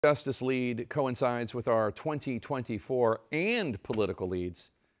Justice lead coincides with our 2024 and political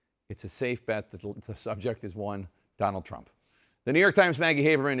leads. It's a safe bet that the subject is one, Donald Trump. The New York Times Maggie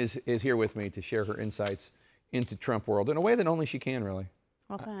Haberman is here with me to share her insights into Trump world in a way that only she can, really.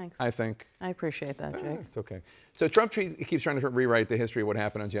 Well, thanks. I think. I appreciate that, Jake. It's okay. So Trump keeps trying to rewrite the history of what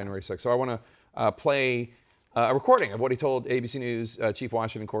happened on January 6th. So I want to play a recording of what he told ABC News Chief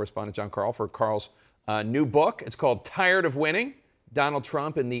Washington correspondent Jonathan Karl for Karl's new book. It's called Tired of Winning: Donald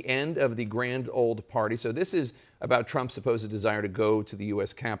Trump and the End of the Grand Old Party. So this is about Trump's supposed desire to go to the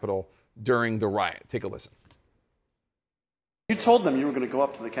U.S. Capitol during the riot. Take a listen. You told them you were going to go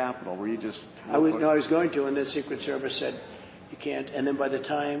up to the Capitol. Were you just... I was going to, and the Secret Service said, you can't. And then by the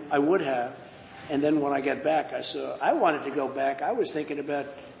time I would have, and then when I got back, I wanted to go back. I was thinking about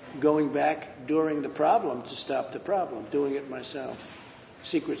going back during the problem to stop the problem, doing it myself.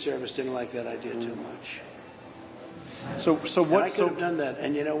 Secret Service didn't like that idea too much. So what? And I could have done that,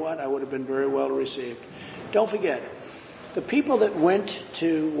 and you know what? I would have been very well received. Don't forget, the people that went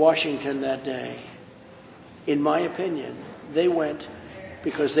to Washington that day, in my opinion, they went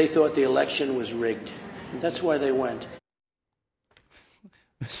because they thought the election was rigged. That's why they went.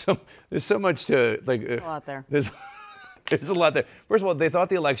 So there's so much to like. A lot there. There's a lot there. First of all, they thought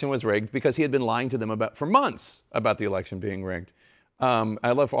the election was rigged because he had been lying to them for months about the election being rigged.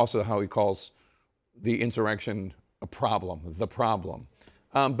 I love also how he calls the insurrection a problem, the problem.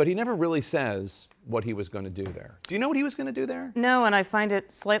 But he never really says what he was going to do there. Do you know what he was going to do there? No, and I find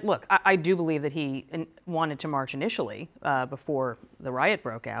it look, I do believe that he wanted to march initially before the riot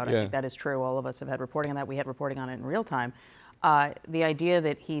broke out. I think that is true. All of us have had reporting on that. We had reporting on it in real time. The idea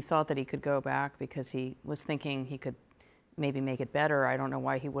that he thought that he could go back because he was thinking he could maybe make it better. I don't know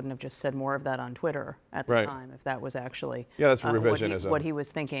why he wouldn't have just said more of that on Twitter at the time, if that was actually that's revisionism. What he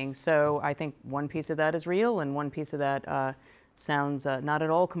was thinking. So I think one piece of that is real, and one piece of that sounds not at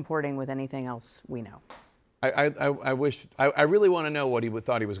all comporting with anything else we know. I really want to know what he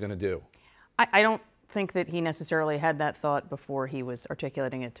thought he was going to do. I don't think that he necessarily had that thought before he was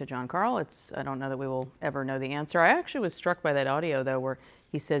articulating it to John Karl. I don't know that we will ever know the answer. I actually was struck by that audio, though, where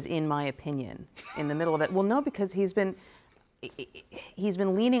he says, "in my opinion," in the middle of it. Well, no, because he's been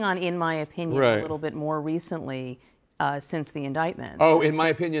leaning on "in my opinion" a little bit more recently since the indictment. Oh, in my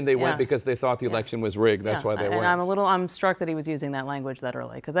opinion, they went because they thought the election was rigged. That's why they went. And I'm struck that he was using that language that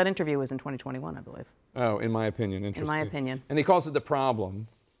early, because that interview was in 2021, I believe. Oh, in my opinion, interesting. In my opinion. And he calls it the problem.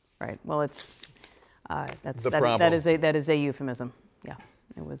 Right. Well, that is a euphemism. Yeah.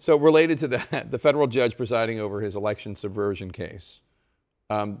 It was. So related to that, the federal judge presiding over his election subversion case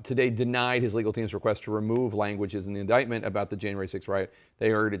today denied his legal team's request to remove languages in the indictment about the January 6th riot. They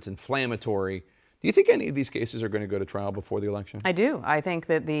heard it's inflammatory. Do you think any of these cases are going to go to trial before the election? I do. I think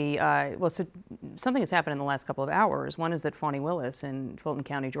that something has happened in the last couple of hours. One is that Fani Willis in Fulton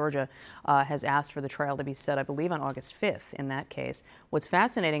County, Georgia, has asked for the trial to be set, I believe, on August 5th in that case. What's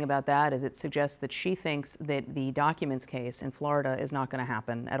fascinating about that is it suggests that she thinks that the documents case in Florida is not going to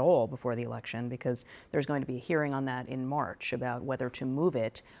happen at all before the election, because there's going to be a hearing on that in March about whether to move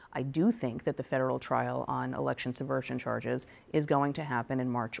it. I do think that the federal trial on election subversion charges is going to happen in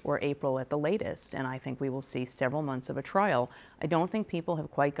March or April at the latest. And I think we will see several months of a trial. I don't think people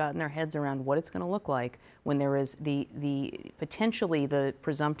have quite gotten their heads around what it's going to look like when there is potentially the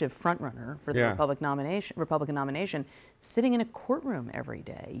presumptive frontrunner for the Republican nomination sitting in a courtroom every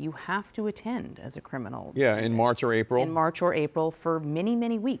day. You have to attend as a criminal. Yeah, in March or April. In March or April for many,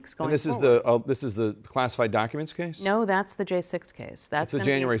 many weeks going forward. And this is the classified documents case? No, that's the J6 case. That's the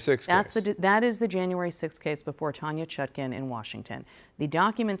January 6th case. That is the January 6th case before Tanya Chutkan in Washington. The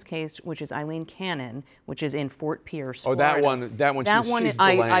documents case, which is Eileen Cannon, which is in Fort Pierce, Florida. That one she's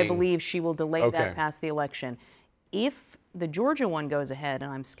delaying. I believe she will delay that past the election. If the Georgia one goes ahead,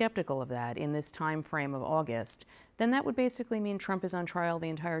 and I'm skeptical of that, in this time frame of August, then that would basically mean Trump is on trial the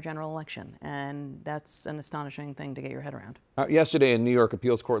entire general election. And that's an astonishing thing to get your head around. Yesterday, a New York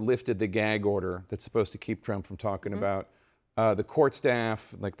appeals court lifted the gag order that's supposed to keep Trump from talking about the court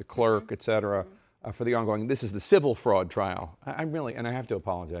staff, like the clerk, et cetera, for the ongoing. This is the civil fraud trial. And I have to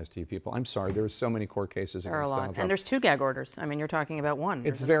apologize to you people. I'm sorry. There are so many court cases against Donald Trump. And there's 2 gag orders. I mean, you're talking about one.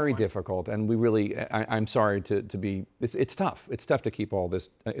 It's very difficult. And we really, I'm sorry to be, it's tough. It's tough to keep all this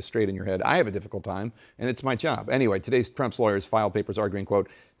straight in your head. I have a difficult time, and it's my job. Anyway, today's Trump's lawyers filed papers arguing, quote,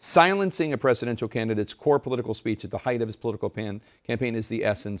 silencing a presidential candidate's core political speech at the height of his political campaign is the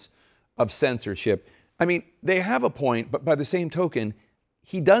essence of censorship. I mean, they have a point, but by the same token,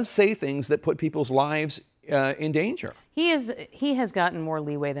 he does say things that put people's lives in danger. He has gotten more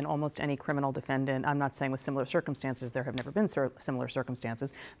leeway than almost any criminal defendant. I'm not saying with similar circumstances. There have never been similar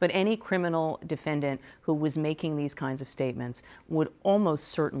circumstances. But any criminal defendant who was making these kinds of statements would almost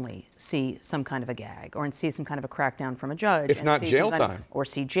certainly see some kind of a gag or see some kind of a crackdown from a judge. If not jail time. Or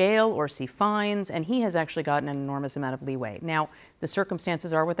see jail or see fines. And he has actually gotten an enormous amount of leeway. Now, the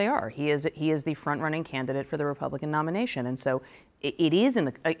circumstances are what they are. He is the front-running candidate for the Republican nomination. And so it is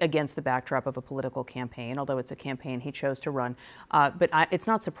against the backdrop of a political campaign, although it's a campaign he chose to run. But it's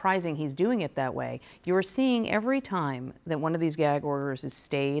not surprising he's doing it that way. You're seeing every time that one of these gag orders is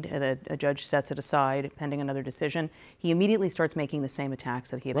stayed and a judge sets it aside pending another decision, he immediately starts making the same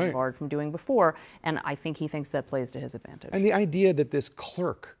attacks that he had been barred from doing before. And I think he thinks that plays to his advantage. And the idea that this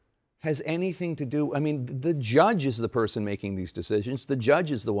clerk has anything to do, I mean, the judge is the person making these decisions. The judge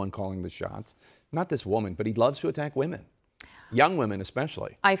is the one calling the shots, not this woman, but he loves to attack women. Young women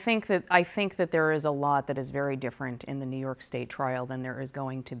especially. I think that there is a lot that is very different in the New York State trial than there is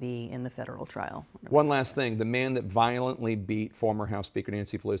going to be in the federal trial. One last thing. The man that violently beat former House Speaker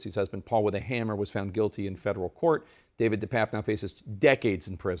Nancy Pelosi's husband, Paul, with a hammer was found guilty in federal court. David DePape now faces decades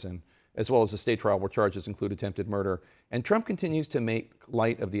in prison, as well as a state trial where charges include attempted murder. And Trump continues to make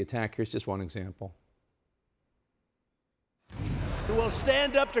light of the attack. Here's just one example. Who will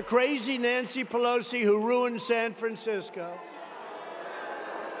stand up to crazy Nancy Pelosi who ruined San Francisco.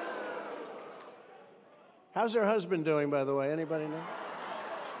 How's her husband doing, by the way? Anybody know?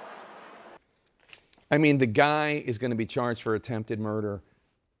 I mean, the guy is going to be charged for attempted murder.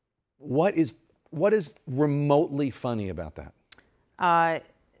 What is remotely funny about that?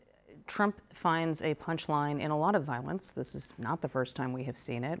 Trump finds a punchline in a lot of violence. This is not the first time we have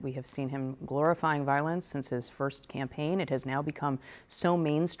seen it. We have seen him glorifying violence since his first campaign. It has now become so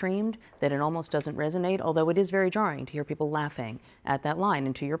mainstreamed that it almost doesn't resonate, although it is very jarring to hear people laughing at that line.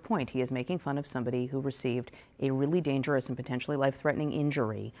 And to your point, he is making fun of somebody who received a really dangerous and potentially life-threatening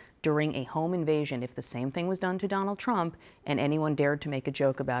injury during a home invasion. If the same thing was done to Donald Trump and anyone dared to make a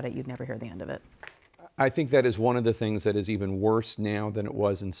joke about it, you'd never hear the end of it. I think that is one of the things that is even worse now than it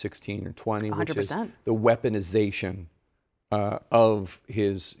was in 16 or 20, 100%. which is the weaponization of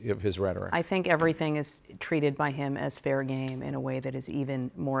his rhetoric. I think everything is treated by him as fair game in a way that is even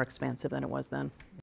more expansive than it was then.